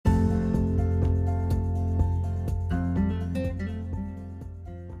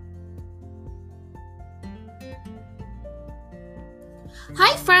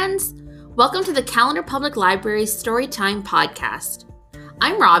Hi, friends! Welcome to the Callender Public Library Storytime Podcast.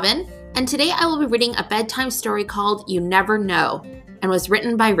 I'm Robin, and today I will be reading a bedtime story called You Never Know, and was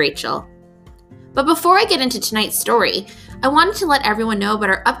written by Rachel. But before I get into tonight's story, I wanted to let everyone know about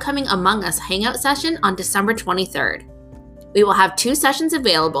our upcoming Among Us Hangout session on December 23rd. We will have 2 sessions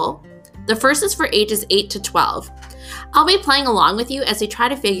available. The first is for ages 8 to 12. I'll be playing along with you as we try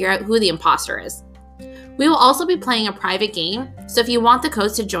to figure out who the imposter is. We will also be playing a private game, so if you want the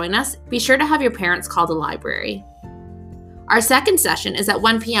codes to join us, be sure to have your parents call the library. Our second session is at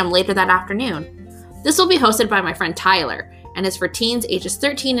 1 p.m. later that afternoon. This will be hosted by my friend Tyler, and is for teens ages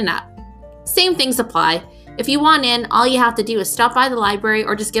 13 and up. Same things apply. If you want in, all you have to do is stop by the library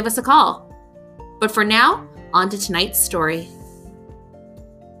or just give us a call. But for now, on to tonight's story.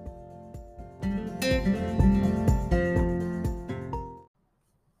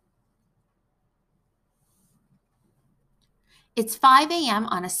 It's 5 a.m.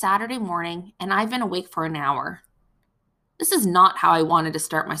 on a Saturday morning, and I've been awake for an hour. This is not how I wanted to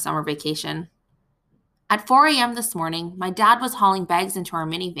start my summer vacation. At 4 a.m. this morning, my dad was hauling bags into our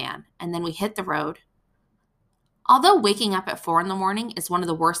minivan, and then we hit the road. Although waking up at 4 in the morning is one of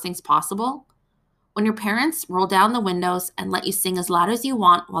the worst things possible, when your parents roll down the windows and let you sing as loud as you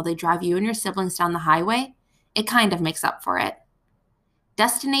want while they drive you and your siblings down the highway, it kind of makes up for it.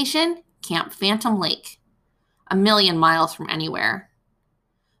 Destination, Camp Phantom Lake. 1,000,000 miles from anywhere.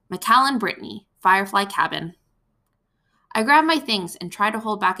 McAllen Brittany, Firefly Cabin. I grab my things and try to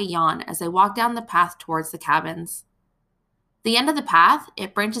hold back a yawn as I walk down the path towards the cabins. The end of the path,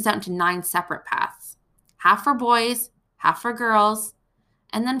 it branches out into 9 separate paths. Half for boys, half for girls,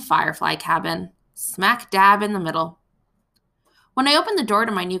 and then Firefly Cabin, smack dab in the middle. When I open the door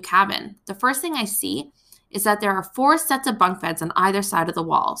to my new cabin, the first thing I see is that there are 4 sets of bunk beds on either side of the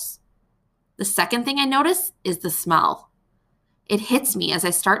walls. The second thing I notice is the smell. It hits me as I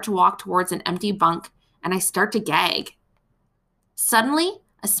start to walk towards an empty bunk, and I start to gag. Suddenly,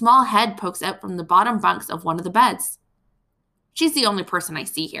 a small head pokes out from the bottom bunks of one of the beds. She's the only person I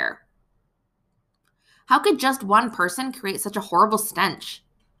see here. How could just one person create such a horrible stench?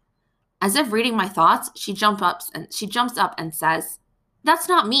 As if reading my thoughts, she jumps up and says, "That's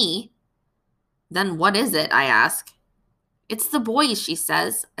not me." "Then what is it?" I ask. "It's the boys," she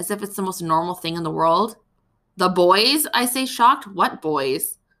says, as if it's the most normal thing in the world. "The boys?" I say, shocked. "What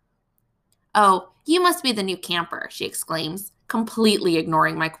boys?" "Oh, you must be the new camper," she exclaims, completely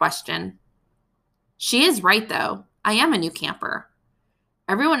ignoring my question. She is right, though. I am a new camper.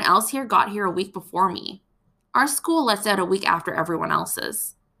 Everyone else here got here a week before me. Our school lets out a week after everyone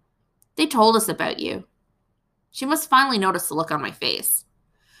else's. They told us about you. She must finally notice the look on my face.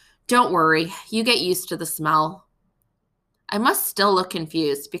 "Don't worry, you get used to the smell." I must still look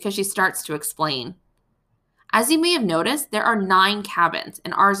confused because she starts to explain. As you may have noticed, there are 9 cabins,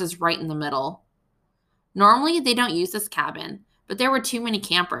 and ours is right in the middle. Normally, they don't use this cabin, but there were too many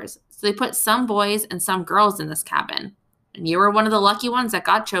campers, so they put some boys and some girls in this cabin. And you were one of the lucky ones that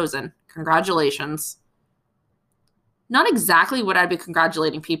got chosen. Congratulations. Not exactly what I'd be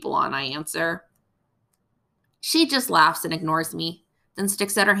congratulating people on, I answer. She just laughs and ignores me, then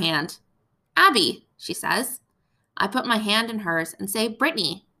sticks out her hand. "Abby," she says. I put my hand in hers and say,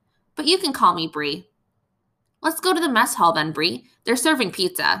 "Brittany, but you can call me Bree." "Let's go to the mess hall then, Bree. They're serving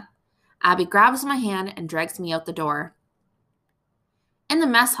pizza." Abby grabs my hand and drags me out the door. In the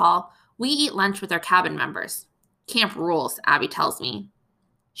mess hall, we eat lunch with our cabin members. Camp rules, Abby tells me.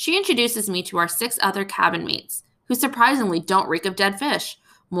 She introduces me to our 6 other cabin mates, who surprisingly don't reek of dead fish,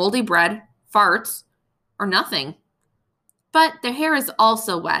 moldy bread, farts, or nothing. But their hair is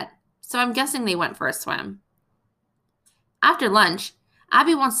also wet, so I'm guessing they went for a swim. After lunch,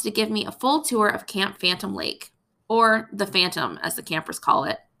 Abby wants to give me a full tour of Camp Phantom Lake, or the Phantom as the campers call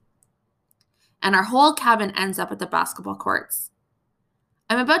it. And our whole cabin ends up at the basketball courts.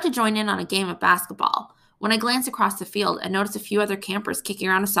 I'm about to join in on a game of basketball when I glance across the field and notice a few other campers kicking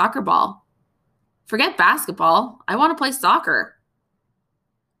around a soccer ball. Forget basketball, I want to play soccer.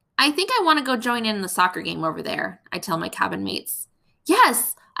 "I think I want to go join in the soccer game over there," I tell my cabin mates.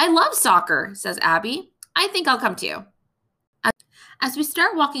 "Yes, I love soccer," says Abby. "I think I'll come too." As we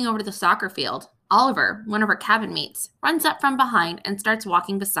start walking over to the soccer field, Oliver, one of our cabin mates, runs up from behind and starts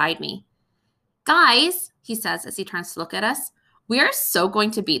walking beside me. "Guys," he says as he turns to look at us, "we are so going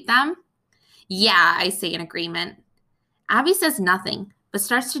to beat them." "Yeah," I say in agreement. Abby says nothing, but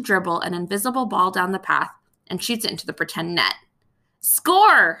starts to dribble an invisible ball down the path and shoots it into the pretend net.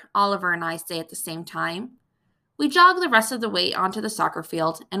 "Score!" Oliver and I say at the same time. We jog the rest of the way onto the soccer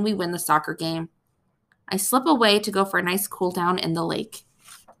field, and we win the soccer game. I slip away to go for a nice cool down in the lake.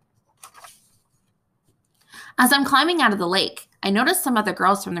 As I'm climbing out of the lake, I noticed some other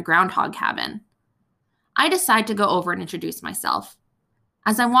girls from the groundhog cabin. I decide to go over and introduce myself.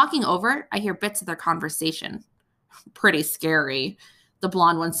 As I'm walking over, I hear bits of their conversation. Pretty scary, the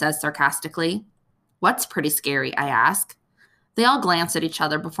blonde one says sarcastically. What's pretty scary? I ask. They all glance at each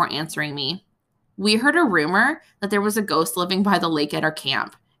other before answering me. We heard a rumor that there was a ghost living by the lake at our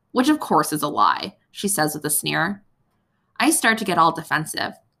camp, which of course is a lie, she says with a sneer. I start to get all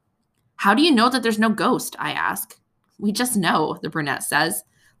defensive. How do you know that there's no ghost? I ask. We just know, the brunette says,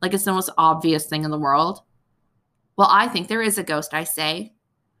 like it's the most obvious thing in the world. Well, I think there is a ghost, I say.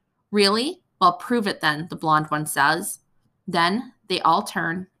 Really? Well, prove it then, the blonde one says. Then they all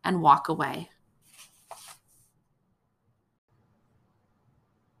turn and walk away.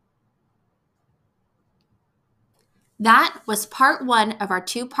 That was part 1 of our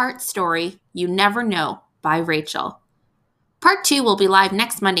 2-part story, You Never Know, by Rachel. Part 2 will be live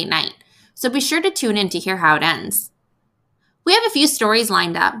next Monday night, so be sure to tune in to hear how it ends. We have a few stories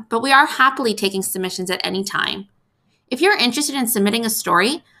lined up, but we are happily taking submissions at any time. If you're interested in submitting a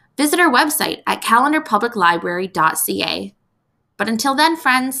story, visit our website at calendarpubliclibrary.ca. But until then,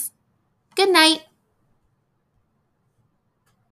 friends, good night.